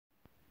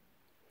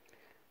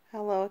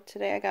Hello,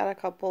 today I got a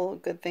couple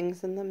good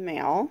things in the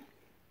mail.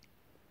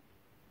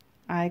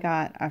 I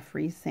got a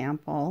free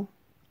sample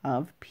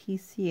of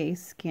PCA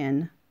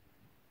Skin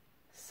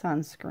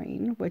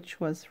sunscreen,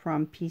 which was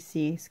from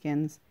PCA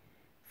Skin's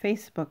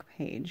Facebook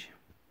page.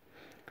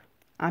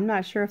 I'm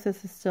not sure if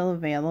this is still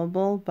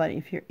available, but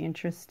if you're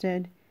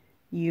interested,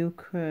 you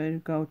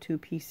could go to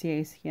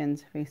PCA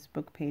Skin's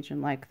Facebook page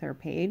and like their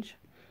page,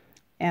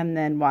 and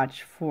then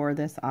watch for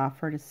this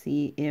offer to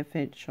see if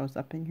it shows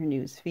up in your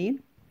news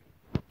feed.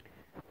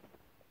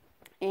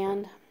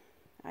 And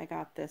I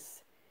got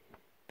this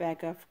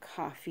bag of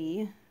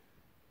coffee.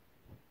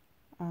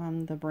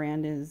 The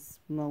brand is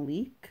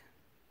Malik,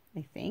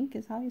 I think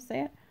is how you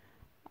say it.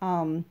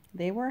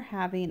 They were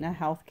having a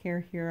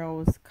Healthcare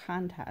Heroes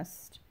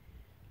contest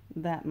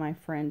that my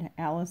friend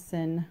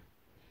Allison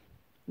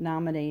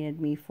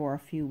nominated me for a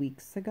few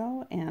weeks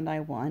ago, and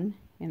I won,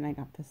 and I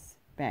got this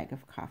bag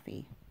of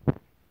coffee.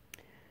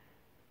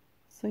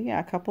 So yeah,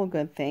 a couple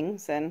good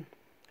things, and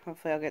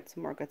hopefully I'll get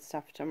some more good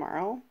stuff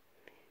tomorrow.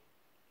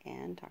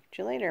 And talk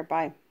to you later.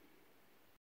 Bye.